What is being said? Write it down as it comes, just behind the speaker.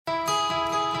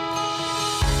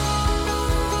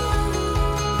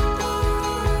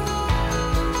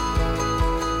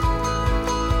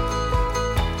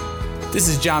This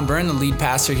is John Byrne, the lead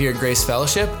pastor here at Grace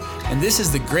Fellowship, and this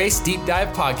is the Grace Deep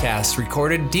Dive Podcast,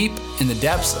 recorded deep in the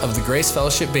depths of the Grace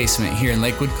Fellowship basement here in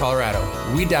Lakewood, Colorado.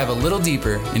 We dive a little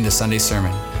deeper into Sunday's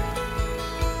sermon.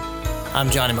 I'm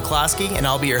Johnny McCloskey, and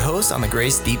I'll be your host on the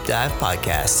Grace Deep Dive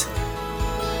Podcast.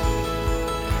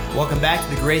 Welcome back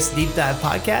to the Grace Deep Dive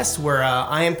Podcast, where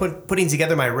I am putting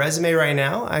together my resume right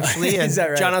now, actually. Is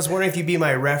that right? John, I was wondering if you'd be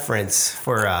my reference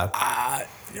for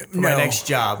my next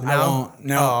job. No? I won't.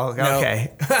 No. Oh,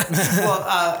 okay.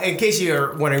 Well, in case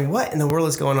you're wondering what in the world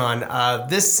is going on,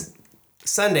 this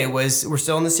Sunday we're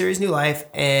still in the series New Life,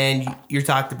 and you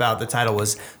talked about, the title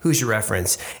was Who's Your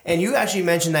Reference? And you actually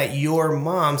mentioned that your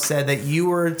mom said that you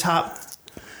were top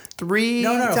three.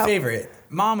 No, favorite.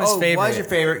 Mom was favorite. Was your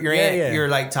favorite? Your aunt, you're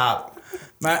like top.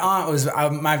 My aunt was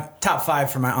my top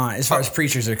five for my aunt as far as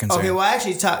preachers are concerned. Okay, well, I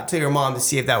actually talked to your mom to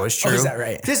see if that was true. Oh, is that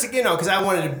right? Just, because I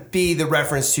wanted to be the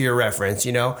reference to your reference,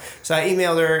 So I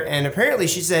emailed her, and apparently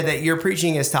she said that your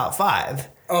preaching is top five.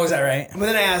 Oh, is that right? But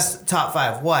then I asked top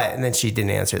five what, and then she didn't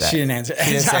answer that. She didn't answer.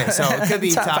 She didn't say. So it could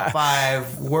be top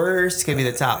five worst, could be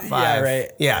the top five. Yeah,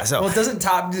 right. Yeah, so. Well, doesn't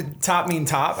top mean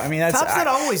top? I mean, Top's not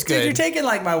always good. Dude, you're taking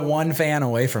like my one fan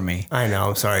away from me. I know,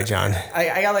 I'm sorry, John.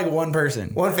 I got like one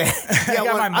person. One fan.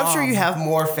 Yeah, my mom. I'm sure you have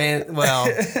more fans. Well,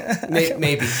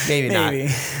 maybe not.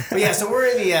 But yeah, so we're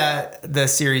in the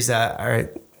series,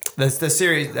 The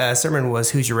series sermon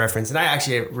was Who's Your Reference? And I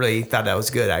actually really thought that was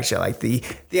good. Actually, I like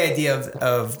the idea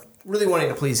of really wanting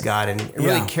to please God and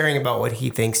really caring about what He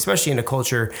thinks, especially in a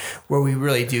culture where we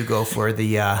really do go for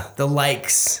the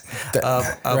likes of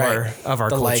our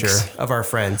culture, likes. of our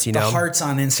friends. The hearts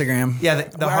on Instagram. Yeah,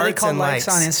 the are hearts they called and likes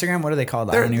on Instagram. What are they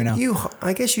called? I don't even know.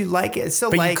 I guess you like it.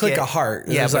 Still but like it. You click a heart.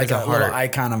 Yeah, There's but like it's a little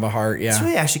icon of a heart. Yeah, it's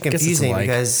really actually confusing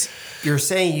because you're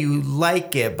saying you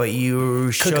like it, but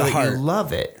you show that you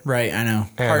love it. Right, I know.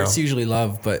 Hearts usually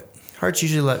love, but hearts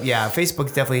usually love. Yeah, Facebook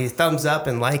definitely thumbs up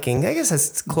and liking. I guess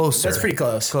that's closer. That's pretty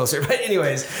closer. But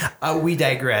anyways, we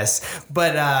digress.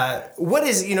 But what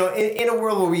is, in a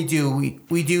world where we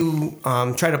do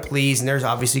try to please, and there's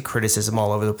obviously criticism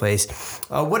all over the place.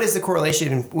 What is the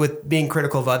correlation with being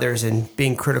critical of others and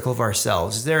being critical of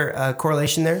ourselves? Is there a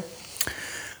correlation there?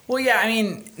 Well, yeah, I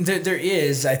mean, there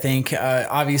is, I think,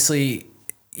 obviously,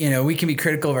 we can be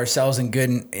critical of ourselves in good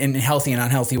and healthy and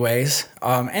unhealthy ways.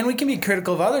 And we can be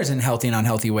critical of others in healthy and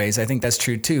unhealthy ways. I think that's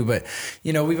true too. But,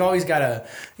 we've always got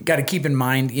to keep in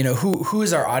mind, who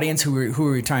is our audience? Who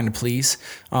are we trying to please?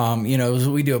 As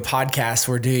we do a podcast,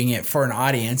 we're doing it for an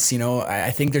audience.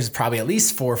 I think there's probably at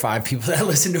least 4 or 5 people that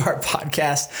listen to our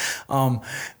podcast.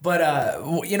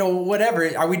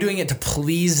 Whatever, are we doing it to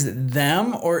please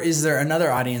them, or is there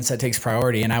another audience that takes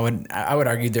priority? And I would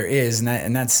argue there is,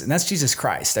 and that's Jesus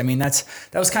Christ. I mean, that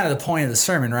was kind of the point of the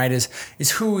sermon, right? Is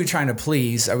who are we trying to please?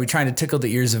 Are we trying to tickle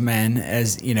the ears of men,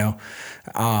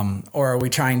 or are we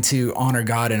trying to honor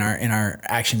God in our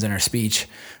actions and our speech?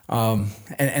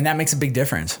 And that makes a big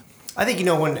difference. I think,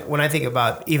 when I think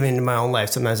about even in my own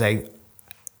life, sometimes I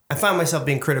find myself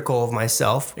being critical of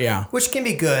myself, which can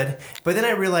be good, but then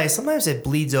I realize sometimes it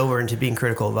bleeds over into being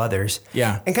critical of others.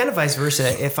 Yeah. And kind of vice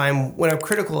versa. When I'm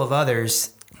critical of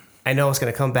others, I know it's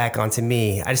going to come back onto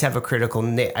me. I just have a critical.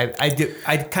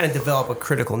 I kind of develop a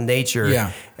critical nature.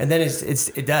 Yeah. And then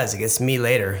it gets me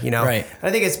later. Right. I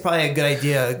think it's probably a good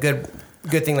idea, a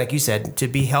good thing, like you said, to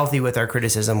be healthy with our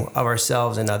criticism of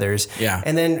ourselves and others. Yeah.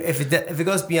 And then if it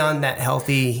goes beyond that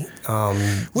healthy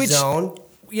zone.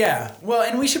 Yeah. Well,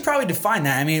 and we should probably define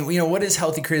that. I mean, what is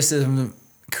healthy criticism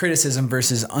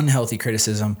versus unhealthy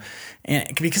criticism?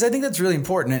 And because I think that's really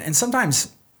important. And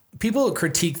sometimes people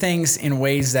critique things in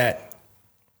ways that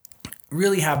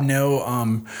really have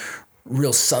no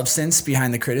real substance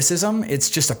behind the criticism. It's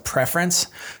just a preference.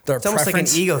 It's almost like an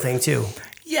ego thing too.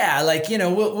 Yeah, like,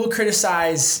 we'll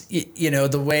criticize,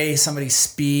 the way somebody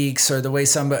speaks, or the way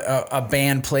a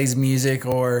band plays music,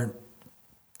 or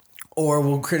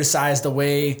we'll criticize the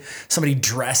way somebody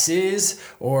dresses,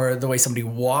 or the way somebody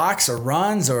walks or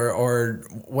runs, or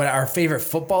what our favorite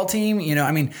football team.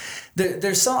 I mean,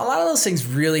 there's a lot of those things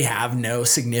really have no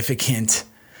significant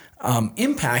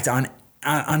impact on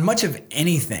much of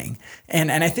anything.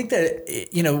 And I think that,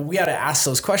 we got to ask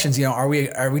those questions. Are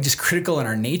we just critical in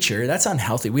our nature? That's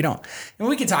unhealthy. We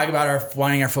can talk about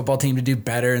wanting our football team to do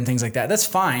better and things like that. That's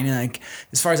fine. Like,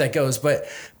 as far as that goes, but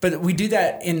we do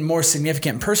that in more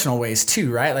significant personal ways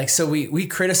too, right? Like, so we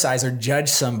criticize or judge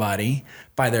somebody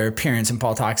by their appearance. And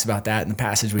Paul talks about that in the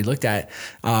passage we looked at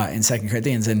in 2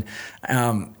 Corinthians. And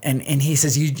he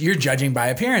says, you're judging by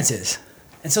appearances.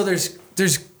 And so there's,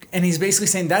 and he's basically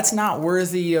saying that's not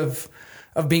worthy of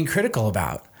being critical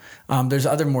about. There's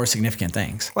other more significant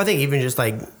things. Well, I think even just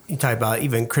like you talk about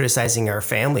even criticizing our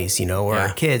families, or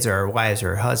our kids or our wives or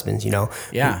our husbands,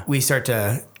 we start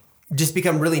to just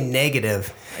become really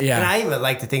negative. Yeah. And I even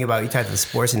like to think about, you talked about the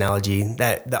sports analogy,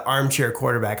 that the armchair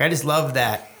quarterback. I just love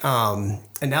that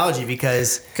analogy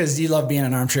because you love being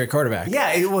an armchair quarterback.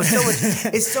 Yeah,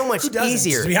 it's so much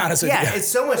easier. To be honest with you. Yeah, it's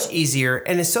so much easier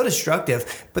and it's so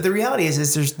destructive. But the reality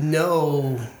is there's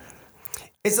no...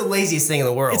 It's the laziest thing in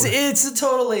the world. It's the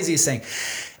total laziest thing.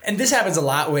 And this happens a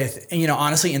lot with,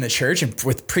 honestly, in the church and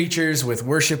with preachers, with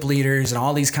worship leaders and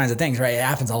all these kinds of things, right? It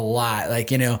happens a lot. Like,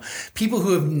 people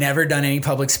who have never done any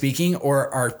public speaking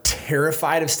or are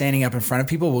terrified of standing up in front of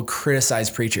people will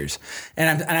criticize preachers.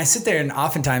 And I sit there and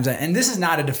oftentimes, and this is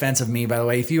not a defense of me, by the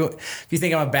way. If you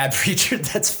think I'm a bad preacher,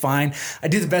 that's fine. I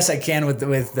do the best I can with the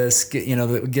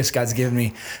the gifts God's given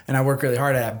me, and I work really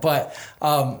hard at it. But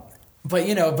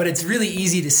it's really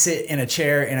easy to sit in a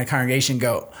chair in a congregation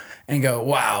and go,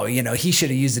 wow, he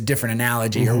should have used a different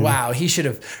analogy, or wow, he should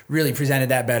have really presented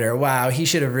that better, or wow, he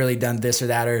should have really done this or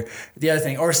that or the other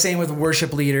thing. Or same with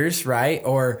worship leaders, right?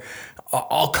 Or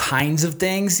all kinds of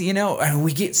things, and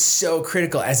we get so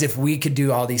critical as if we could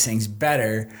do all these things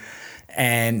better.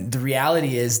 And the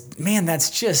reality is, man,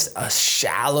 that's just a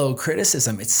shallow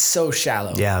criticism. It's so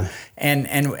shallow. Yeah.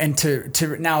 And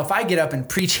to now, if I get up and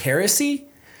preach heresy,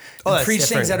 preach different.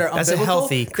 Things that are unbiblical, that's a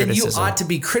healthy criticism. Then you ought to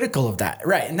be critical of that,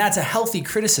 right? And that's a healthy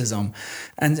criticism,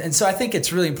 and so I think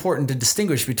it's really important to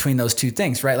distinguish between those two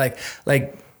things, right?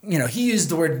 Like he used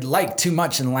the word "like" too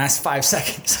much in the last 5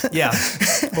 seconds. Yeah,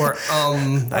 or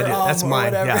that's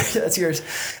mine. Whatever. Yeah, that's yours.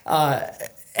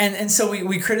 And so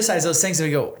we criticize those things and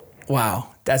we go, wow,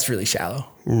 that's really shallow.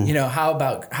 How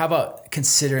about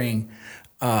considering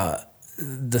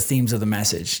the themes of the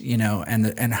message,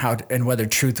 and whether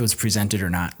truth was presented or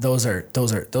not. Those are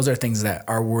things that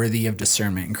are worthy of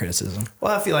discernment and criticism.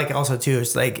 Well, I feel like also too,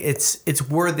 it's like it's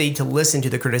worthy to listen to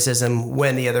the criticism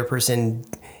when the other person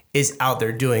is out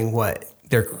there doing what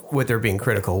they're being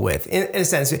critical with. In a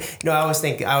sense,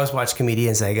 I always watch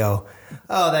comedians and I go,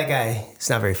 oh, that guy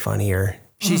is not very funny, or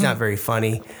she's not very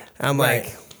funny. I'm right.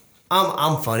 like,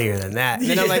 I'm funnier than that. And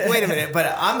then I'm like, wait a minute,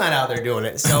 but I'm not out there doing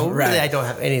it. So really, I don't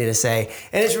have anything to say.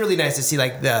 And it's really nice to see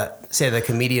like the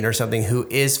comedian or something who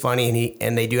is funny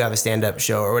and they do have a stand-up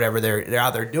show or whatever. They're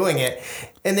out there doing it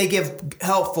and they give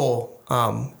helpful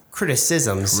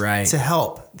criticisms to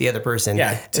help the other person.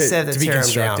 Yeah, to be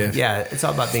constructive. Yeah, it's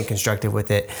all about being constructive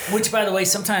with it. Which, by the way,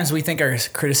 sometimes we think our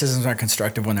criticisms are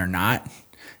constructive when they're not.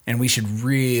 And we should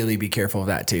really be careful of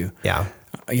that too. Yeah.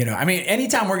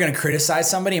 Anytime we're going to criticize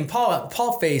somebody, and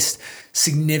Paul faced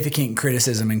significant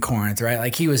criticism in Corinth, right?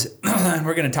 Like he was, and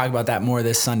we're going to talk about that more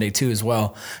this Sunday too, as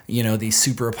well. These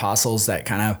super apostles that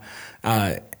kind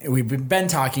of, we've been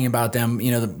talking about them,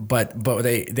 but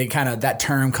they kind of, that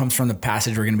term comes from the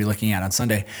passage we're going to be looking at on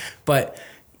Sunday. But,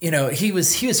 he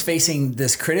was facing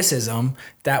this criticism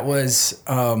that was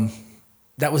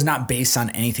not based on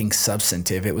anything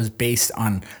substantive. It was based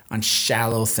on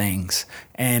shallow things.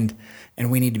 And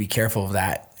we need to be careful of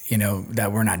that,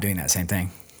 that we're not doing that same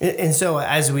thing. And so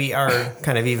as we are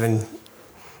kind of even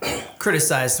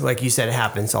criticized, like you said, it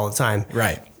happens all the time.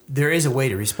 Right. There is a way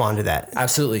to respond to that.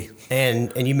 Absolutely.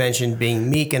 And you mentioned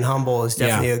being meek and humble is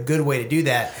definitely a good way to do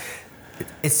that.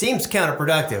 It seems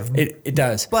counterproductive. It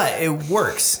does. But it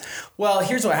works. Well,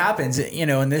 here's what happens,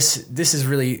 and this is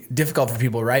really difficult for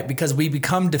people, right? Because we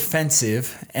become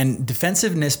defensive, and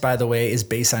defensiveness, by the way, is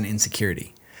based on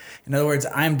insecurity. In other words,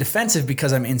 I'm defensive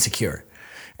because I'm insecure.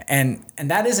 And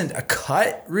that isn't a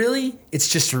cut, really. It's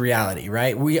just a reality,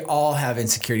 right? We all have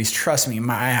insecurities. Trust me,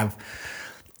 I have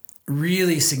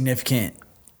really significant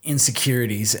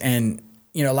insecurities. And,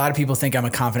 a lot of people think I'm a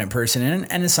confident person.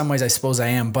 And in some ways, I suppose I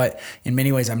am. But in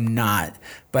many ways, I'm not.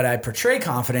 But I portray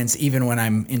confidence even when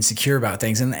I'm insecure about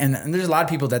things. And there's a lot of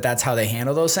people that's how they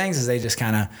handle those things, is they just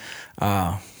kind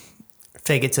of...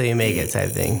 fake it till you make it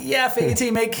type thing. Yeah, fake it till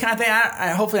you make it kind of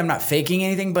thing. Hopefully I'm not faking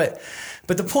anything, but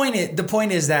the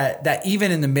point is that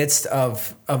even in the midst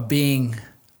of being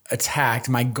attacked,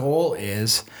 my goal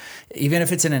is, even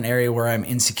if it's in an area where I'm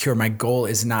insecure, my goal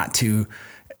is not to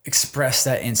express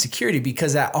that insecurity,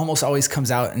 because that almost always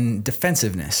comes out in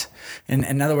defensiveness. And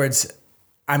in other words,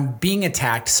 I'm being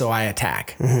attacked, so I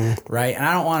attack, right? And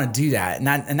I don't want to do that.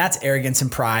 And that's arrogance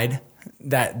and pride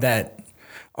that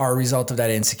are a result of that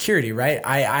insecurity, right?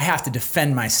 I have to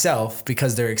defend myself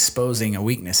because they're exposing a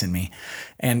weakness in me.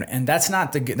 And that's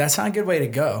not a good way to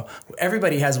go.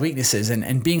 Everybody has weaknesses,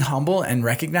 and being humble and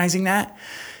recognizing that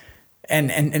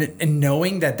and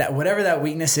knowing that whatever that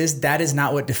weakness is, that is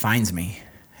not what defines me.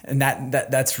 And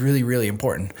that's really, really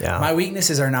important. Yeah. My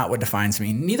weaknesses are not what defines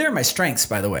me. Neither are my strengths,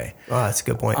 by the way. Oh, that's a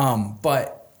good point.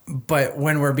 But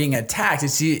when we're being attacked,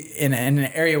 it's in an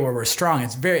area where we're strong.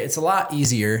 It's a lot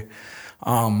easier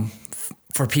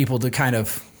for people to kind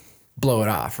of blow it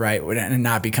off, right? And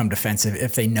not become defensive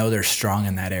if they know they're strong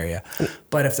in that area.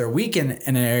 But if they're weak in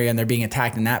an area and they're being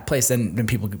attacked in that place, then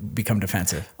people become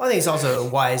defensive. I think it's also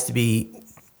wise to be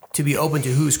open to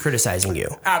who's criticizing you.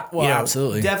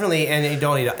 Absolutely. Definitely. And you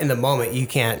don't need, in the moment, you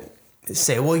can't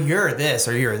say, well, you're this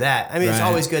or you're that. I mean, It's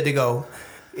always good to go.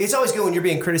 It's always good when you're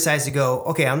being criticized to go,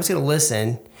 okay, I'm just going to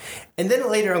listen. And then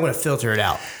later I'm going to filter it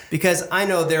out because I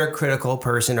know they're a critical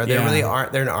person or they really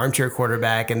aren't. They're an armchair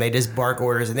quarterback and they just bark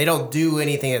orders and they don't do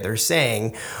anything that they're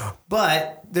saying.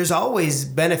 But there's always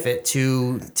benefit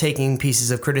to taking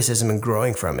pieces of criticism and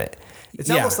growing from it. It's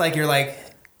almost like you're like,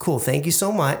 cool, thank you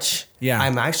so much. Yeah.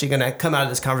 I'm actually going to come out of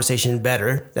this conversation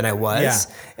better than I was.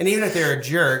 Yeah. And even if they're a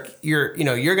jerk, you're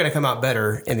going to come out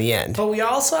better in the end. But we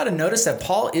also had to notice that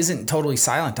Paul isn't totally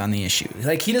silent on the issue.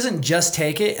 Like he doesn't just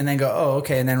take it and then go, oh,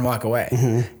 okay, and then walk away.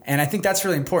 Mm-hmm. And I think that's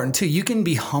really important too. You can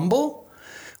be humble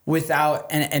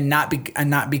without and not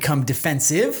become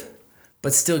defensive,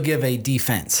 but still give a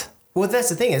defense. Well, that's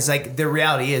the thing is like the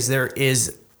reality is there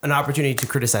is an opportunity to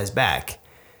criticize back.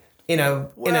 In a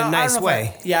nice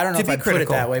way. I don't know if I put it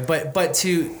that way, but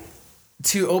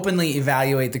to openly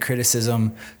evaluate the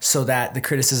criticism so that the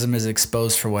criticism is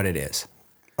exposed for what it is.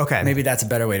 Okay. Maybe that's a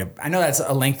better way to. I know that's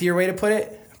a lengthier way to put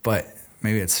it, but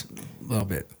maybe it's a little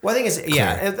bit. Well, I think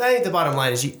I think the bottom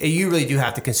line is you really do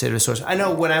have to consider the source. I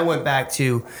know when I went back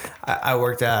to, I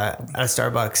worked at a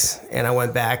Starbucks, and I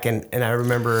went back and I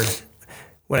remember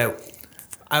when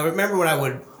I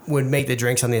would make the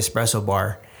drinks on the espresso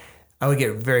bar. I would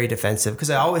get very defensive because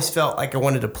I always felt like I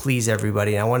wanted to please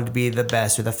everybody and I wanted to be the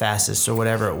best or the fastest or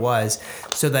whatever it was.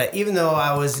 So that even though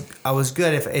I was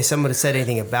good, if someone said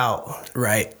anything about,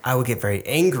 right, I would get very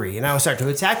angry and I would start to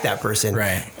attack that person.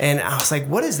 Right. And I was like,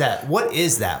 what is that? What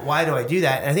is that? Why do I do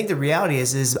that? And I think the reality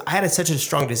is I had such a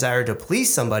strong desire to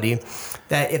please somebody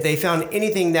that if they found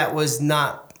anything that was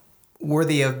not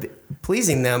worthy of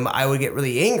pleasing them, I would get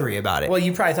really angry about it. Well,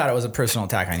 you probably thought it was a personal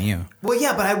attack on you. Well,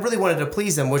 yeah, but I really wanted to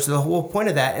please them, which is the whole point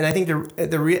of that. And I think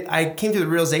I came to the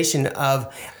realization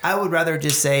of I would rather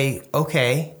just say,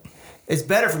 okay, it's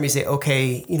better for me to say,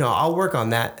 okay, I'll work on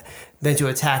that than to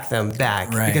attack them back.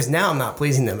 Right. Because now I'm not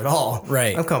pleasing them at all.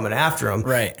 Right. I'm coming after them.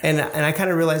 Right. And I kind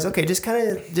of realized, okay,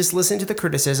 just listen to the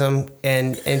criticism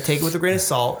and take it with a grain of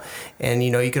salt. And,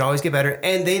 you can always get better.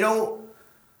 And they don't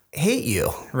hate you,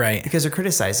 right? Because they're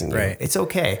criticizing you. Right. It's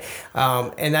okay.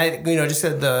 And I, just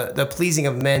the pleasing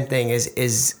of men thing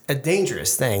is a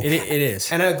dangerous thing. It is.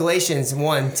 And Galatians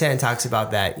 1:10 talks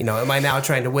about that. Am I now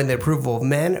trying to win the approval of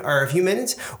men or of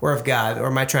humans or of God, or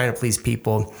am I trying to please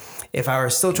people? If I were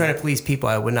still trying to please people,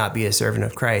 I would not be a servant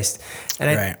of Christ.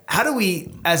 And how do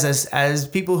we, as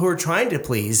people who are trying to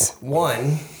please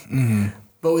one,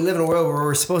 but we live in a world where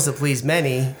we're supposed to please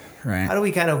many? Right. How do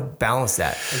we kind of balance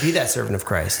that and be that servant of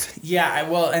Christ? Yeah,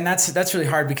 and that's really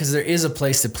hard because there is a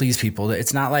place to please people.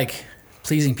 It's not like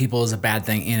pleasing people is a bad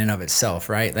thing in and of itself,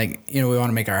 right? Like, we want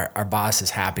to make our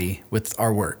bosses happy with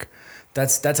our work.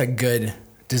 That's a good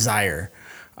desire.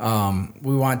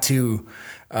 We want to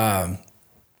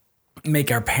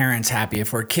make our parents happy.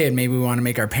 If we're a kid, maybe we want to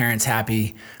make our parents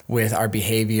happy with our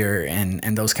behavior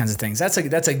and those kinds of things. That's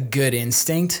a good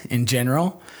instinct in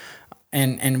general.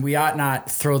 And we ought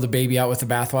not throw the baby out with the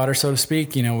bathwater, so to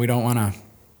speak. We don't want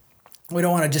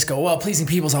to just go, well, pleasing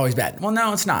people is always bad. Well,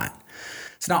 no, it's not.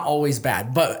 It's not always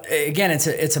bad. But again,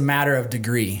 it's a matter of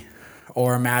degree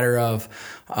or a matter of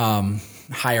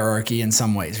hierarchy in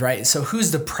some ways, right? So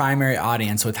who's the primary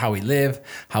audience with how we live,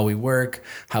 how we work,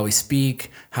 how we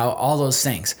speak, how all those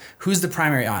things? Who's the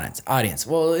primary audience?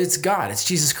 Well, it's God. It's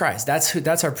Jesus Christ.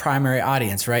 That's our primary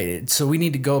audience, right? So we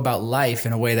need to go about life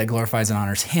in a way that glorifies and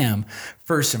honors Him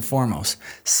first and foremost.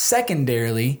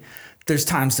 Secondarily, there's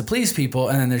times to please people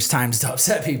and then there's times to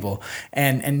upset people.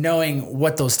 And knowing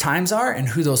what those times are and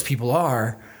who those people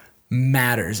are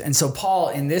matters. And so Paul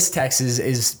in this text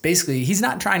is basically, he's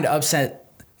not trying to upset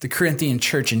the Corinthian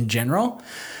church in general,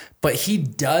 but he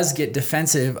does get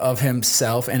defensive of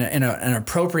himself in an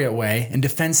appropriate way and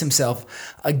defends himself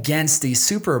against these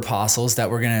super apostles that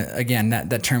we're going to, again,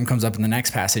 that term comes up in the next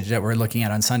passage that we're looking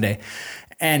at on Sunday.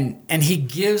 And he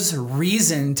gives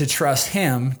reason to trust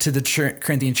him to the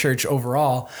Corinthian church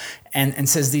overall, and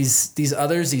says these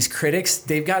others, these critics,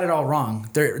 they've got it all wrong.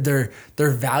 Their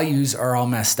values are all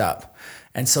messed up,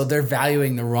 and so they're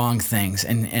valuing the wrong things.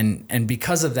 And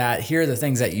because of that, here are the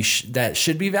things that that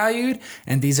should be valued,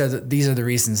 and these are the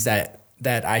reasons that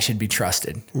that I should be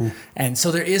trusted. And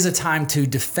so there is a time to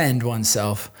defend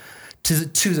oneself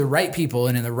to the right people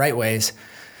and in the right ways,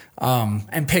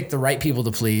 and pick the right people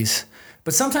to please.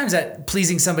 But sometimes that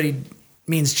pleasing somebody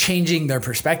means changing their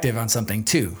perspective on something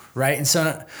too, right? And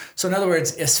so in other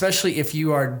words, especially if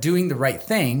you are doing the right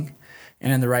thing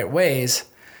and in the right ways,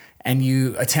 and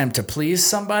you attempt to please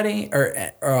somebody,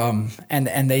 and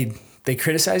they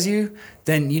criticize you,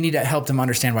 then you need to help them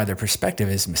understand why their perspective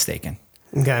is mistaken.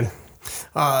 Okay.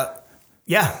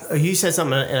 Yeah, you said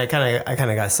something, and I kind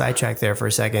of got sidetracked there for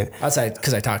a second. Outside,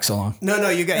 because I talk so long. No,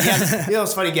 you got. Yeah,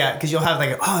 it's funny, yeah, because you'll have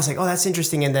like, it's like, that's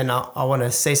interesting, and then I'll want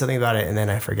to say something about it, and then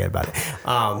I forget about it.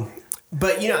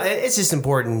 But it's just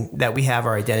important that we have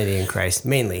our identity in Christ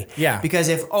mainly. Yeah. Because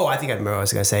I think I remember what I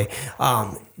was going to say.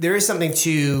 There is something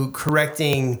to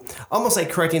almost like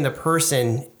correcting the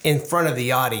person in front of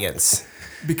the audience.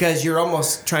 Because you're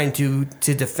almost trying to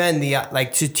defend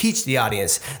to teach the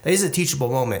audience. That is a teachable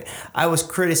moment. I was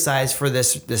criticized for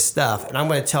this stuff, and I'm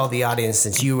going to tell the audience,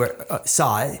 since you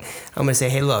saw it, I'm going to say,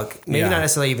 hey, look, maybe not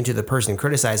necessarily even to the person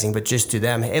criticizing, but just to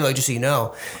them. Hey, look, just so you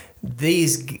know,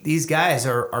 these guys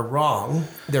are wrong.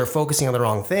 They're focusing on the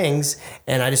wrong things,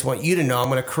 and I just want you to know I'm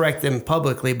going to correct them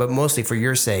publicly, but mostly for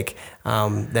your sake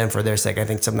than for their sake. I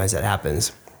think sometimes that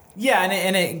happens. Yeah,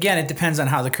 and again, it depends on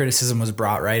how the criticism was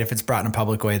brought, right? If it's brought in a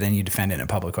public way, then you defend it in a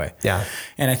public way. Yeah.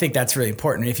 And I think that's really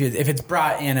important. If it's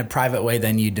brought in a private way,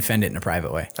 then you defend it in a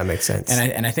private way. That makes sense.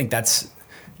 And I think that's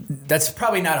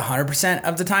probably not 100%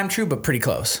 of the time true, but pretty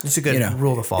close. It's a good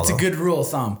rule to follow. It's a good rule of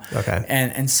thumb. Okay.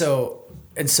 And so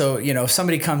if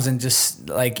somebody comes and just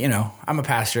like, I'm a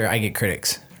pastor, I get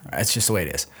critics. That's just the way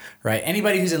it is, right?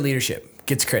 Anybody who's in leadership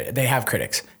gets they have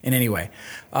critics in any way.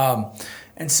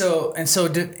 And so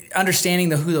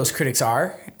understanding who those critics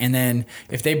are, and then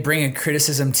if they bring a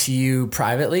criticism to you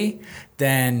privately,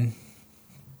 then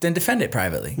defend it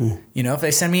privately. If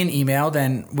they send me an email,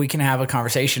 then we can have a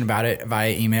conversation about it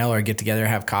via email, or get together,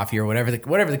 have coffee, or whatever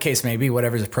the case may be,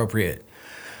 whatever's appropriate.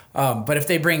 But if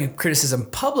they bring a criticism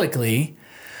publicly,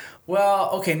 well,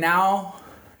 okay, now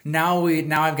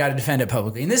I've got to defend it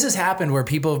publicly. And this has happened where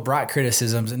people have brought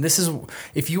criticisms, and this is,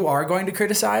 if you are going to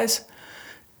criticize,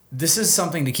 this is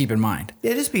something to keep in mind.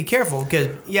 Yeah, just be careful,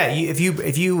 because if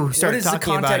you start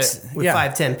talking about it with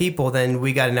 5-10 people, then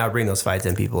we got to now bring those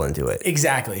 5-10 people into it.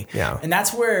 Exactly. Yeah. And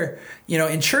that's where,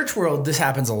 in church world, this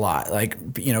happens a lot.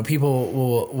 Like, people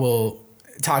will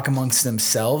talk amongst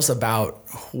themselves about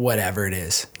whatever it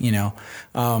is,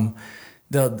 and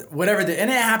it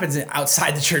happens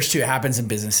outside the church too. It happens in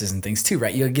businesses and things too,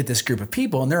 right? You'll get this group of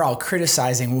people, and they're all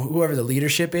criticizing whoever the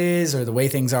leadership is, or the way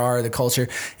things are, or the culture.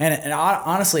 And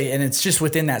honestly, and it's just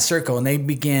within that circle, and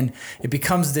it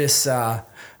becomes this,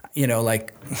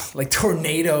 like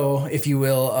tornado, if you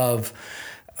will,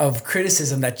 of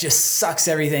criticism that just sucks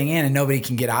everything in, and nobody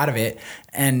can get out of it.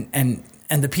 And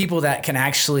the people that can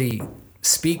actually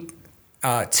speak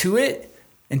to it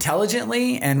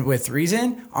intelligently and with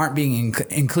reason aren't being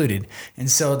included. And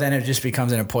so then it just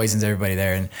becomes, and it poisons everybody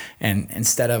there. And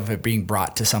instead of it being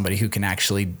brought to somebody who can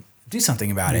actually do something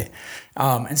about it.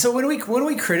 And so when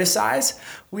we criticize,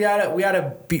 we ought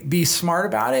to be smart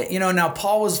about it. Now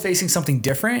Paul was facing something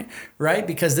different, right?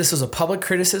 Because this was a public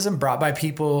criticism brought by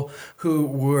people who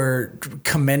were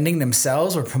commending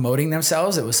themselves or promoting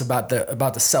themselves. It was about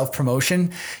the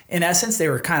self-promotion. In essence, they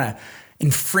were kind of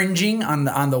infringing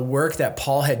on the work that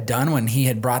Paul had done when he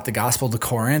had brought the gospel to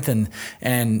Corinth and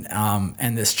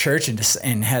this church,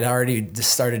 and had already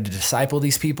started to disciple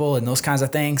these people and those kinds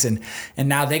of things. And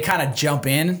now they kind of jump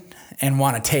in and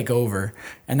want to take over.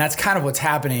 And that's kind of what's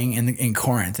happening in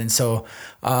Corinth. And so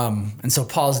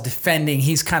Paul's defending,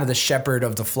 he's kind of the shepherd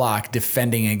of the flock,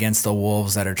 defending against the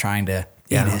wolves that are trying to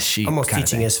eat his sheep. Almost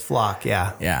teaching his flock.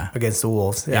 Yeah. Against the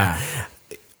wolves. Yeah.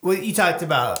 Well, you talked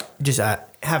about just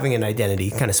having an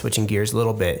identity, kind of switching gears a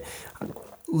little bit,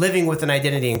 living with an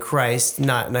identity in Christ,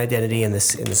 not an identity in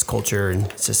this culture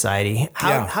and society.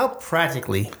 How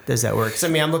practically does that work? Because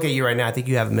I'm looking at you right now. I think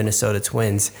you have a Minnesota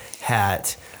Twins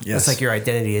hat. Yes. Looks like your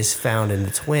identity is found in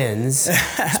the Twins.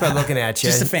 Just by looking at you.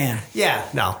 Just a fan. Yeah.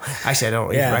 No, actually, I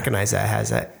don't even recognize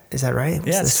that. Is that right?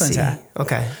 What's it's Twins hat.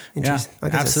 Okay. Interesting. Yeah,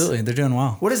 absolutely. They're doing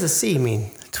well. What does the C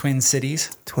mean? Twin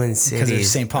Cities. Twin Cities. Because there's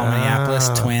St. Paul, Minneapolis,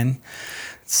 Twin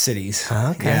Cities.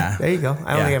 Okay. Yeah. There you go.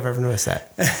 I don't think I've ever noticed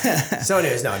that. So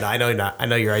anyways, no, I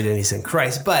know your identity is in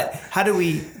Christ, but how do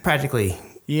we practically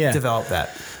develop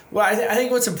that? Well, I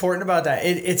think what's important about that,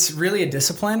 it's really a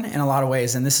discipline in a lot of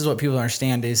ways. And this is what people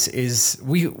understand is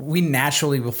we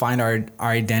naturally will find our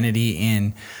identity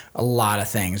in a lot of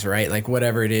things, right? Like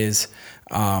whatever it is,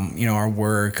 our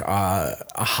work, a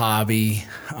hobby,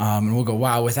 and we'll go,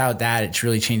 wow, without that, it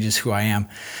really changes who I am.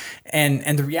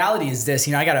 And the reality is this,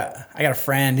 I got a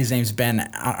friend, his name's Ben.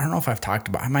 I don't know if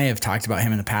I might have talked about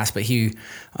him in the past, but he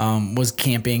was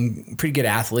camping, pretty good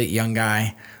athlete, young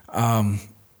guy,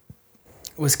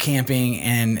 was camping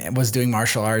and was doing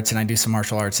martial arts, and I do some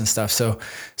martial arts and stuff. So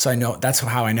I know, that's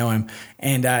how I know him.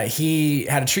 And he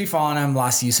had a tree fall on him,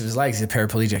 lost the use of his legs. He's a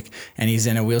paraplegic and he's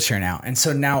in a wheelchair now. And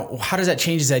so now how does that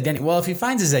change his identity? Well, if he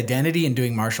finds his identity in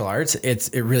doing martial arts,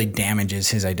 it really damages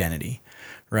his identity,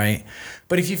 right?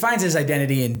 But if he finds his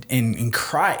identity in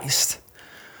Christ,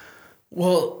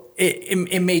 well,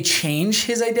 it may change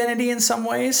his identity in some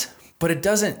ways, but it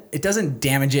doesn't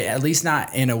damage it, at least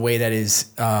not in a way that is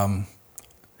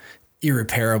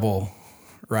irreparable,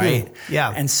 right?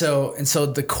 Yeah. And so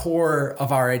the core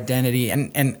of our identity,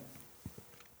 and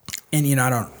I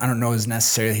don't know is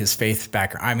necessarily his faith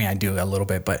background. I mean, I do a little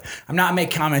bit, but I'm not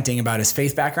commenting about his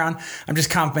faith background. I'm just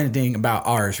commenting about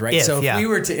ours, right?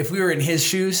 If we were in his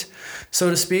shoes, so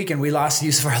to speak, and we lost the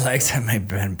use of our legs, that might have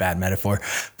been a bad metaphor,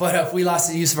 but if we lost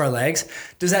the use of our legs,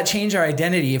 does that change our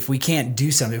identity if we can't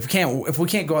do something? If we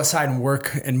can't go outside and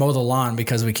work and mow the lawn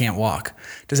because we can't walk,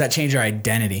 does that change our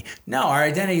identity? No, our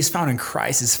identity is found in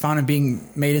Christ. It's found in being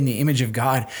made in the image of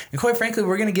God. And quite frankly,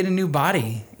 we're going to get a new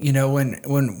body, when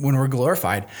we're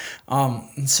glorified.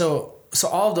 So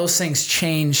all of those things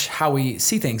change how we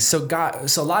see things. So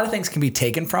a lot of things can be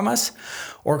taken from us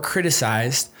or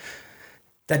criticized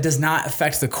that does not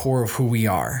affect the core of who we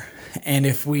are. And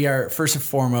if we are first and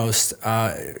foremost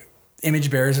image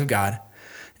bearers of God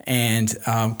and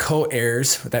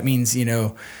co-heirs, that means,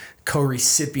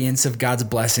 co-recipients of God's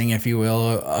blessing, if you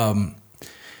will,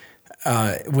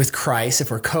 with Christ,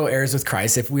 if we're co-heirs with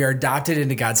Christ, if we are adopted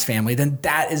into God's family, then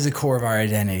that is the core of our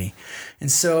identity.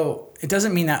 And so it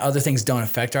doesn't mean that other things don't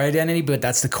affect our identity, but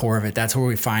that's the core of it. That's where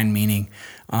we find meaning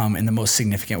in the most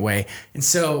significant way. And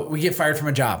so we get fired from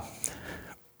a job.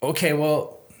 Okay,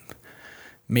 well,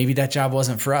 maybe that job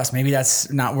wasn't for us. Maybe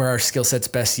that's not where our skill set's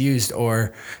best used,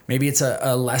 or maybe it's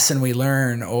a lesson we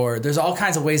learn, or there's all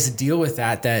kinds of ways to deal with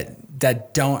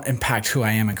that don't impact who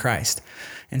I am in Christ.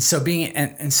 And so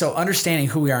so understanding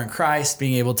who we are in Christ,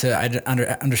 being able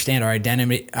to understand our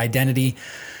identity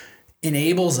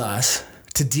enables us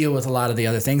to deal with a lot of the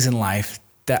other things in life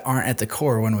that aren't at the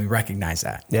core when we recognize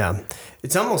that. Yeah.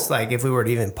 It's almost like if we were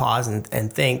to even pause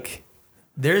and think,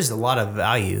 there's a lot of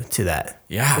value to that.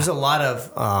 Yeah. There's a lot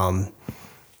of, I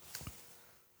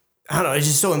don't know, it's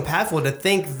just so impactful to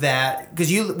think that,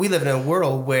 because we live in a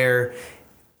world where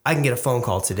I can get a phone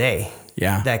call today.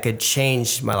 Yeah. That could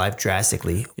change my life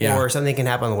drastically. Yeah. Or something can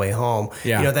happen on the way home.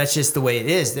 Yeah. That's just the way it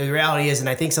is. The reality is, and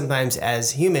I think sometimes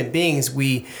as human beings,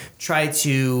 we try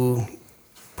to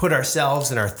put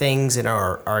ourselves and our things and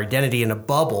our identity in a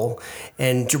bubble,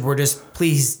 and we're just,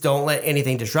 please don't let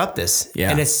anything disrupt this.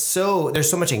 Yeah. And there's so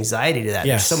much anxiety to that.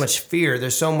 Yes. There's so much fear.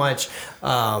 There's so much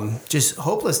just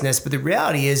hopelessness. But the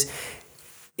reality is,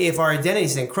 if our identity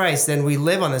is in Christ, then we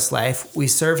live on this life. We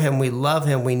serve him. We love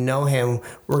him. We know him.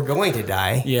 We're going to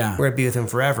die. Yeah. We're going to be with him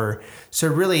forever. So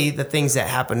really, the things that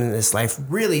happen in this life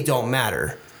really don't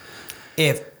matter.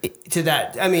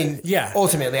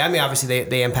 Ultimately, obviously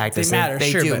they impact us.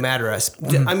 They do matter us.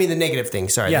 Mm-hmm. The negative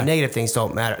things, sorry. Yeah. The negative things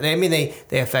don't matter.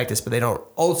 They affect us, but they don't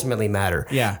ultimately matter.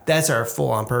 Yeah. That's our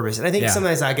full on purpose. And I think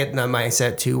sometimes I get in that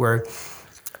mindset too, where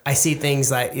I see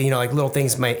things like little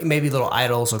things, maybe little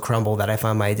idols will crumble that I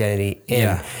find my identity in.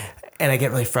 Yeah. And I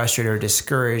get really frustrated or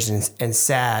discouraged and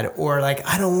sad, or like,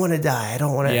 I don't want to die. I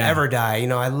don't want to ever die.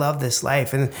 I love this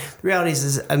life. And the reality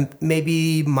is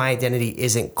maybe my identity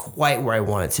isn't quite where I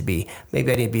want it to be.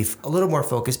 Maybe I need to be a little more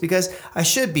focused, because I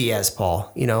should be as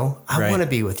Paul. I want to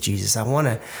be with Jesus. I want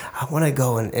to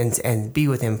go and be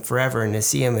with him forever, and to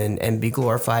see him and be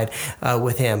glorified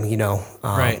with him.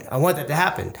 Right. I want that to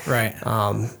happen. Right.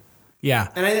 Yeah.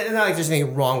 And I don't think there's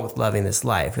anything wrong with loving this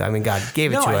life. God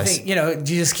gave it to us. I think,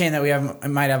 Jesus came that we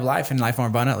might have life and life more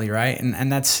abundantly, right?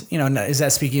 And that's, is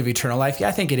that speaking of eternal life? Yeah,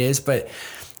 I think it is. But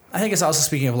I think it's also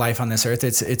speaking of life on this earth.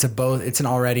 It's an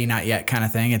already not yet kind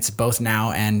of thing. It's both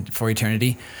now and for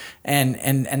eternity.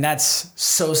 And that's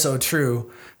so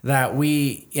true that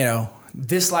we,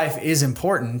 this life is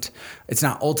important. It's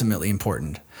not ultimately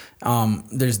important.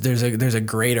 There's a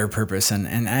greater purpose,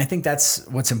 and I think that's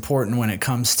what's important when it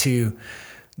comes to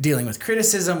dealing with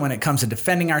criticism, when it comes to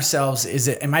defending ourselves,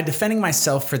 am I defending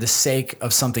myself for the sake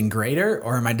of something greater,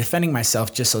 or am I defending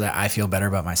myself just so that I feel better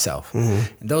about myself? And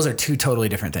those are two totally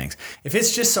different things. If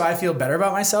it's just so I feel better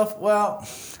about myself, well,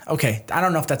 okay, I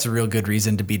don't know if that's a real good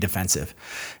reason to be defensive.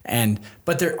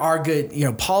 But there are good,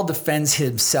 Paul defends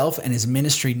himself and his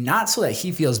ministry not so that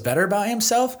he feels better about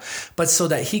himself, but so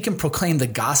that he can proclaim the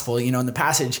gospel. In the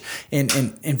passage in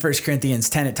 1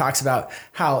 Corinthians 10, it talks about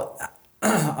how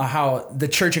the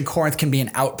church in Corinth can be an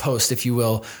outpost, if you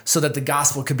will, so that the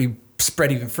gospel could be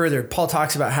spread even further. Paul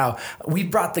talks about how we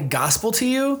brought the gospel to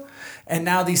you, and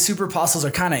now these super apostles are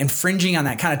kind of infringing on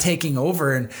that, kind of taking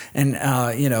over and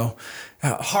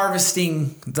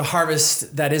harvesting the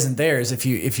harvest that isn't theirs, if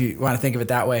you want to think of it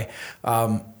that way.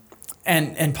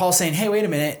 And Paul's saying, hey, wait a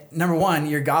minute. Number one,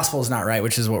 your gospel is not right,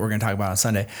 which is what we're going to talk about on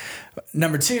Sunday.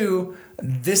 Number two,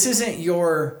 this isn't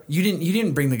you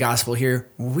didn't bring the gospel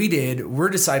here. We did. We're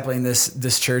discipling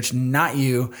this church, not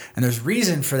you. And there's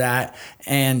reason for that.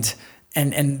 And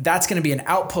that's going to be an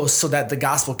outpost so that the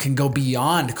gospel can go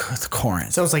beyond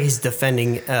Corinth. Sounds like he's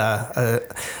defending a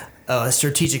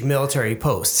strategic military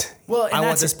post. Well, I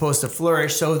want this post to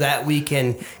flourish so that we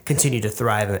can continue to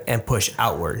thrive and push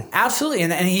outward. Absolutely.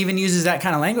 And he even uses that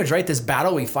kind of language, right? This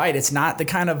battle we fight, it's not the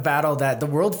kind of battle that the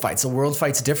world fights. The world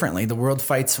fights differently. The world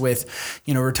fights with,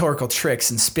 rhetorical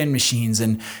tricks and spin machines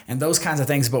and those kinds of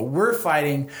things. But we're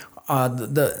fighting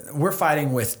we're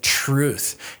fighting with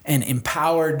truth and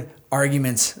empowered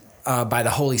arguments by the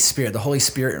Holy Spirit. The Holy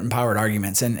Spirit empowered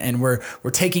arguments, and we're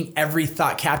taking every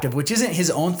thought captive, which isn't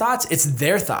his own thoughts, it's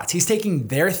their thoughts. He's taking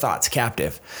their thoughts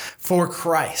captive for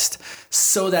Christ,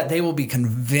 so that they will be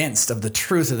convinced of the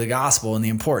truth of the gospel and the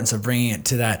importance of bringing it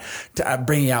to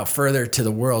bringing it out further to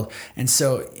the world. And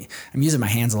so I'm using my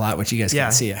hands a lot, which you guys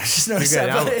can't see. I just noticed that.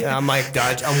 I'm like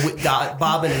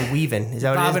bobbing and weaving. Is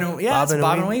that what it is?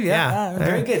 Bob and weave. Yeah.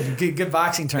 Very good. Good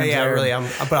boxing terms. Yeah, really. I'm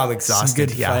exhausted. Some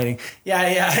good fighting.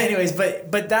 Yeah. Anyways,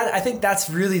 but that, I think that's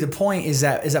really the point, is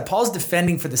that Paul's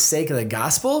defending for the sake of the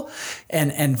gospel,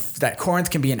 and that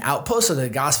Corinth can be an outpost so the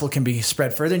gospel can be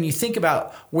spread further. And you think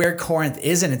about where Corinth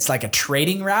is, and it's like a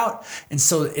trading route, and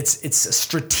so it's a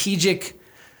strategic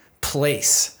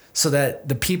place, so that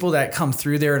the people that come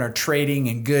through there and are trading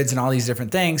and goods and all these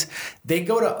different things, they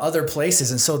go to other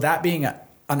places. And so that being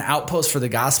an outpost for the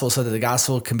gospel, so that the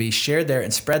gospel can be shared there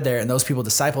and spread there, and those people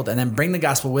discipled, and then bring the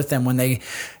gospel with them when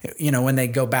they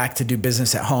go back to do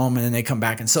business at home, and then they come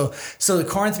back. And so the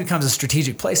Corinth becomes a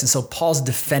strategic place. And so Paul's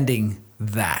defending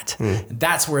that.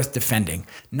 That's worth defending,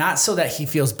 not so that he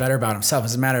feels better about himself.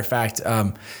 As a matter of fact,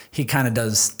 he kind of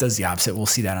does the opposite. We'll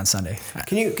see that on Sunday.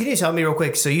 Can you tell me real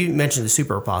quick? So you mentioned the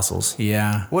super apostles.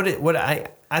 Yeah.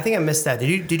 I think I missed that.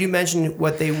 Did you mention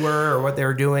what they were or what they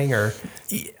were doing, or?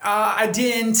 I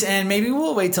didn't, and maybe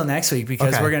we'll wait till next week,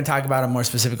 because we're going to talk about them more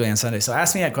specifically on Sunday. So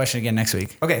ask me that question again next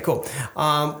week. Okay, cool.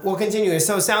 We'll continue.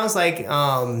 So it sounds like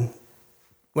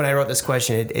when I wrote this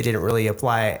question, it didn't really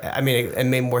apply. I mean, it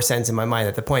made more sense in my mind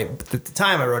at the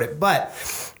time I wrote it, but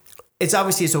it's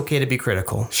okay to be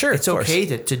critical. Sure, it's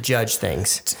okay to judge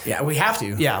things. Yeah, we have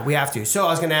to. Yeah, we have to. So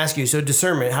I was going to ask you, so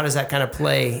discernment, how does that kind of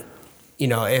play?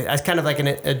 It's kind of like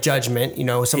a judgment.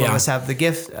 Some of us have the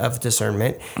gift of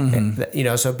discernment.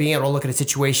 Mm-hmm. So being able to look at a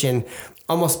situation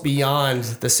almost beyond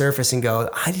the surface and go,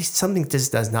 something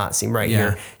just does not seem right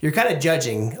here. You're kind of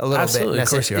judging a little Absolutely, bit. Of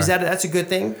course you are. That's a good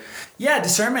thing? Yeah,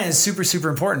 discernment is super, super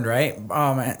important, right?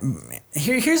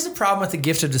 Here's the problem with the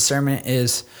gift of discernment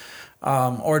is,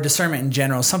 or discernment in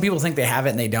general. Some people think they have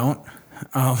it and they don't.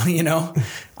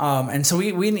 And so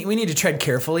we need to tread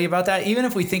carefully about that, even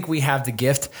if we think we have the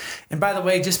gift. And by the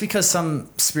way, just because some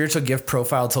spiritual gift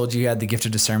profile told you had the gift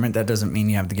of discernment, that doesn't mean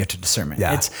you have the gift of discernment.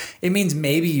 Yeah. It means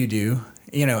maybe you do.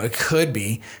 It could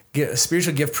be.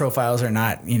 Spiritual gift profiles are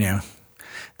not,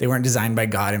 they weren't designed by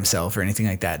God himself or anything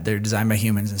like that. They're designed by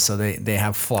humans, and so they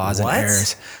have flaws and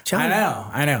errors. John.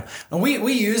 I know. And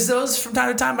we use those from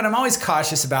time to time, but I'm always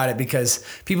cautious about it, because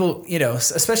people,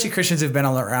 especially Christians who've been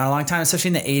around a long time, especially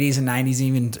in the 80s and 90s,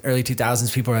 even early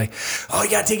 2000s, people are like, oh, you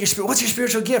got to take what's your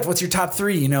spiritual gift? What's your top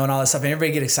 3? And all this stuff. And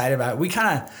everybody get excited about it.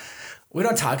 We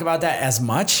don't talk about that as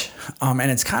much. And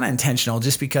it's kind of intentional,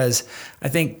 just because I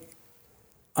think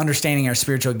understanding our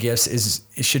spiritual gifts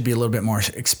it should be a little bit more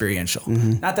experiential.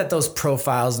 Mm-hmm. Not that those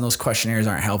profiles and those questionnaires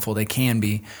aren't helpful. They can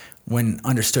be when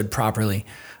understood properly.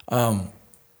 But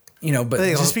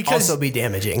just because also be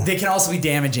damaging. They can also be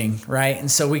damaging, right? And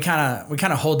so we kind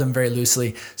of hold them very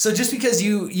loosely. So just because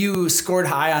you scored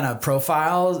high on a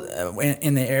profile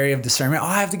in the area of discernment,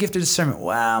 I have the gift of discernment.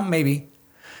 Well, maybe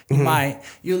you might.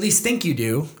 You at least think you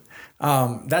do.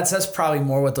 That's probably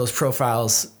more what those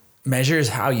profiles measure, is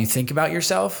how you think about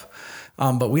yourself.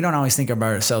 but we don't always think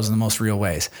about ourselves in the most real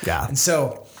ways. Yeah. And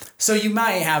so you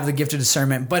might have the gift of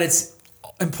discernment, but it's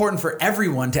important for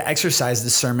everyone to exercise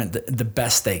discernment the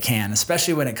best they can,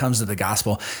 especially when it comes to the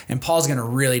gospel. And Paul's going to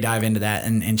really dive into that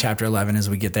in chapter 11 as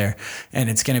we get there. And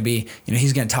it's going to be,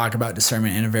 he's going to talk about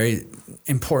discernment in a very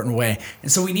important way.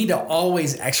 And so we need to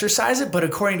always exercise it, but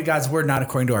according to God's word, not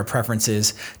according to our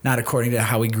preferences, not according to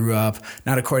how we grew up,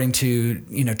 not according to,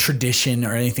 tradition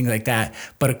or anything like that,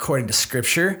 but according to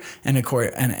scripture.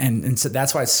 And so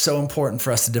that's why it's so important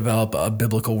for us to develop a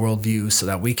biblical worldview so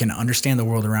that we can understand the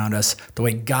world around us the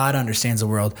way God understands the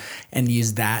world and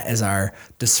use that as our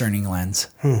discerning lens.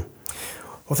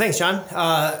 Well, thanks, John.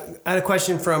 I had a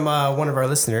question from one of our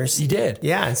listeners. You did?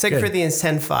 Yeah, in 2 Corinthians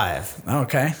 10:5.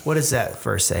 Okay. What does that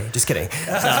verse say? Just kidding.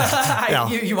 No.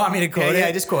 You want me to quote it?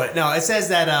 Yeah, just quote it. No, it says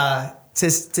that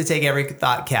to take every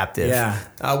thought captive. Yeah.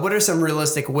 What are some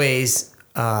realistic ways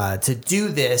to do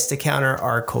this to counter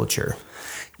our culture?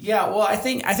 Yeah, well, I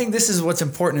think this is what's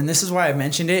important, and this is why I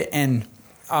mentioned it, and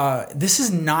this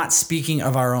is not speaking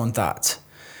of our own thoughts.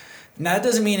 Now, that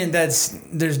doesn't mean that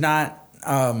there's not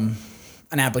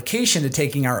an application to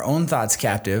taking our own thoughts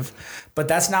captive, but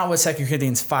that's not what 2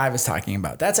 Corinthians 5 is talking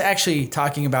about. That's actually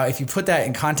talking about, if you put that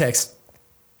in context,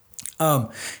 and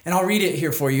I'll read it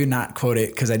here for you, not quote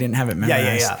it because I didn't have it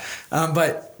memorized. Yeah.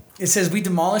 But it says, we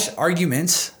demolish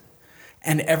arguments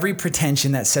and every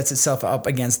pretension that sets itself up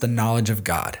against the knowledge of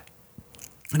God.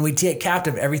 And we take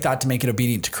captive every thought to make it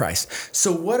obedient to Christ.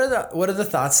 So what are the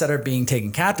thoughts that are being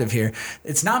taken captive here?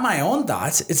 It's not my own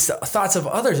thoughts. It's the thoughts of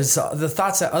others. It's the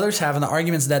thoughts that others have and the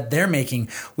arguments that they're making.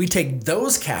 We take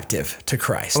those captive to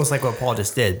Christ. Almost like what Paul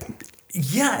just did.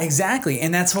 Yeah, exactly.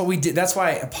 And that's what we did. That's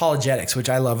why apologetics, which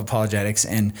I love apologetics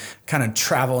and kind of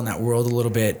travel in that world a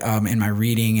little bit in my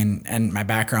reading and my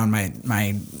background.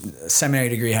 My seminary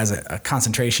degree has a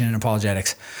concentration in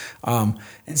apologetics. And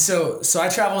so I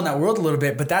travel in that world a little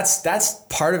bit, but that's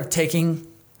part of taking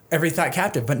every thought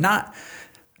captive, but not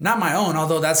my own,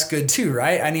 although that's good too,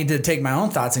 right? I need to take my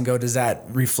own thoughts and go, does that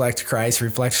reflect Christ,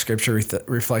 reflect scripture,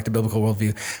 reflect the biblical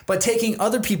worldview? But taking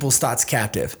other people's thoughts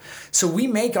captive. So we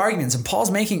make arguments, and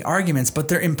Paul's making arguments, but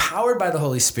they're empowered by the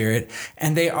Holy Spirit,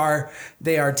 and they are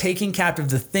taking captive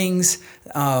the things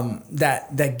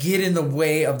that get in the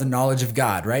way of the knowledge of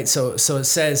God, right? So it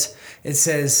says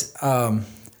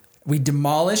we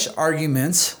demolish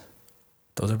arguments,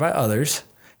 those are by others,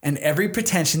 and every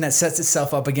pretension that sets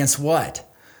itself up against what?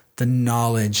 The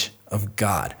knowledge of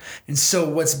God. And so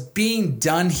what's being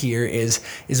done here is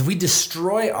we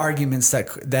destroy arguments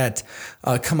that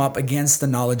come up against the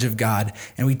knowledge of God,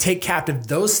 and we take captive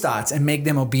those thoughts and make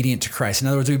them obedient to Christ. In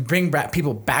other words, we bring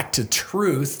people back to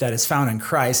truth that is found in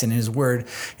Christ and in His Word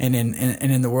and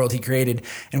in the world He created.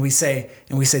 And we say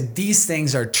these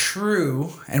things are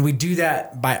true, and we do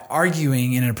that by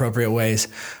arguing in inappropriate ways.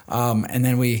 And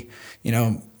then we,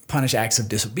 punish acts of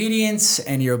disobedience,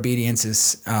 and your obedience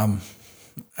is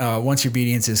once your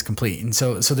obedience is complete. And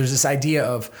so there's this idea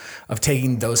of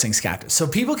taking those things captive. So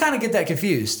people kind of get that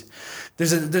confused.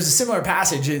 There's a similar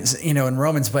passage, in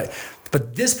Romans, but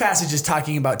this passage is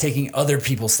talking about taking other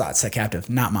people's thoughts captive,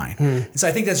 not mine. And so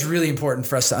I think that's really important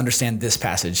for us to understand this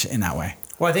passage in that way.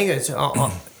 Well, I think it's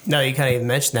now you kind of even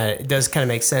mentioned that, it does kind of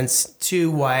make sense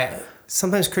too why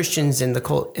sometimes Christians in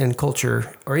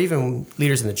culture, or even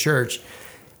leaders in the church,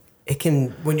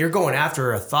 when you're going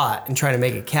after a thought and trying to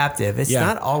make it captive, it's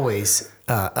not always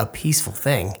a peaceful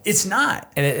thing. It's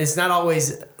not. And it's not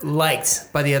always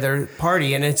liked by the other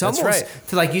party. And it's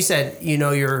almost, like you said, even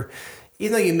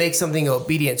though you make something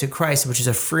obedient to Christ, which is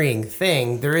a freeing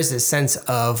thing, there is a sense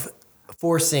of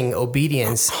forcing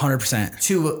obedience 100%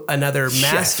 to another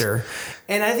master. Yes.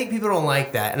 And I think people don't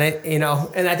like that. And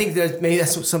I think that maybe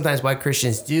that's sometimes why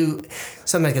Christians do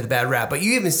sometimes get the bad rap. But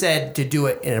you even said to do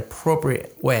it in an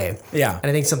appropriate way. Yeah.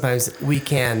 And I think sometimes we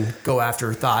can go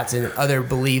after thoughts and other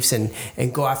beliefs and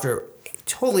go after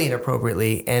totally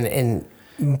inappropriately and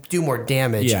do more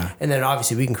damage. Yeah. And then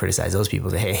obviously we can criticize those people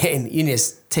that, hey, you need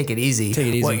to take it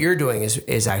easy. What you're doing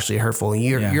is actually hurtful. And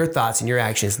your thoughts and your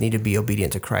actions need to be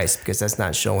obedient to Christ, because that's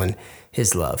not showing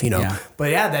His love, Yeah.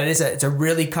 But yeah, it's a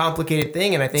really complicated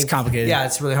thing. And I think it's complicated. Yeah,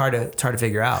 it's really hard to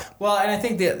figure out. Well, and I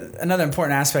think another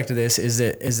important aspect of this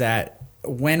is that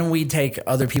when we take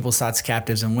other people's thoughts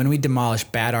captives and when we demolish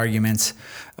bad arguments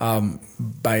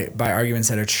by arguments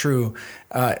that are true,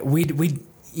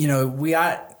 we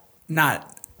ought not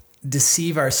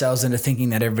deceive ourselves into thinking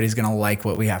that everybody's going to like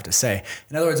what we have to say.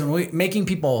 In other words, when we're making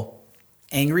people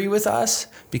angry with us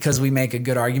because we make a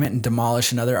good argument and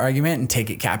demolish another argument and take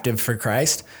it captive for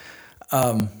Christ,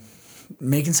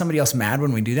 making somebody else mad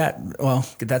when we do that, well,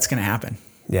 that's going to happen.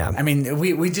 Yeah. I mean,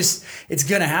 we just, it's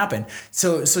going to happen.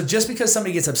 So just because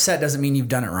somebody gets upset doesn't mean you've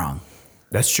done it wrong.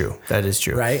 That's true. That is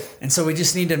true. Right. And so we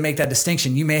just need to make that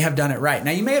distinction. You may have done it right.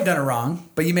 Now you may have done it wrong,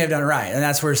 but you may have done it right. And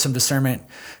that's where some discernment,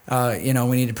 we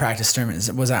need to practice discernment.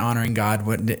 Was I honoring God?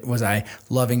 Was I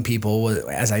loving people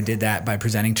as I did that by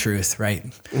presenting truth? Right.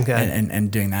 Okay.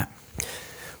 And doing that.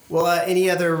 Well, any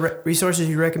other resources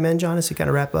you recommend, John, as to kind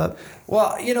of wrap up?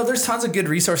 Well, there's tons of good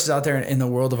resources out there in the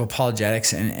world of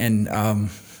apologetics one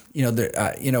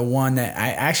that I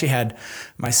actually had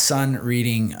my son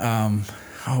reading,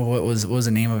 what was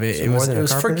the name of it? It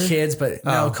was for kids, but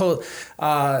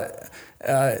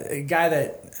a guy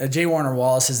that J. Warner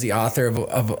Wallace is the author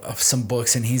of some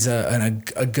books, and he's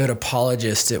a good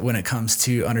apologist when it comes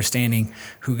to understanding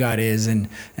who God is and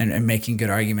making good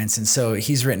arguments. And so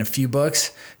he's written a few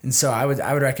books, and so I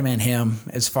would recommend him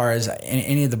as far as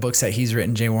any of the books that he's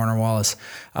written. J. Warner Wallace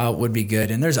would be good,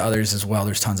 and there's others as well.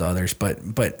 There's tons of others, but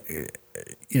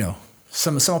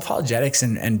some apologetics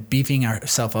and beefing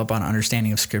ourselves up on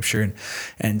understanding of Scripture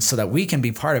and so that we can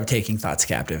be part of taking thoughts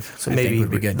captive. So maybe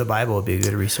would be good. The Bible would be a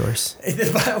good resource.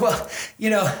 Well,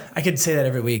 I could say that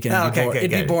every week and it'd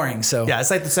be boring. So yeah,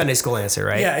 it's like the Sunday school answer,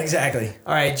 right? Yeah, exactly.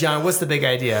 All right, John, what's the big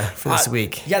idea for this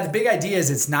week? Yeah, the big idea is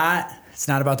it's not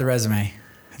about the resume.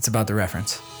 It's about the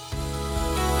reference.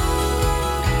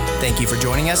 Thank you for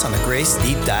joining us on the Grace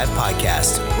Deep Dive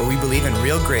podcast, where we believe in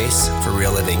real grace for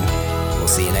real living. We'll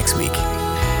see you next week.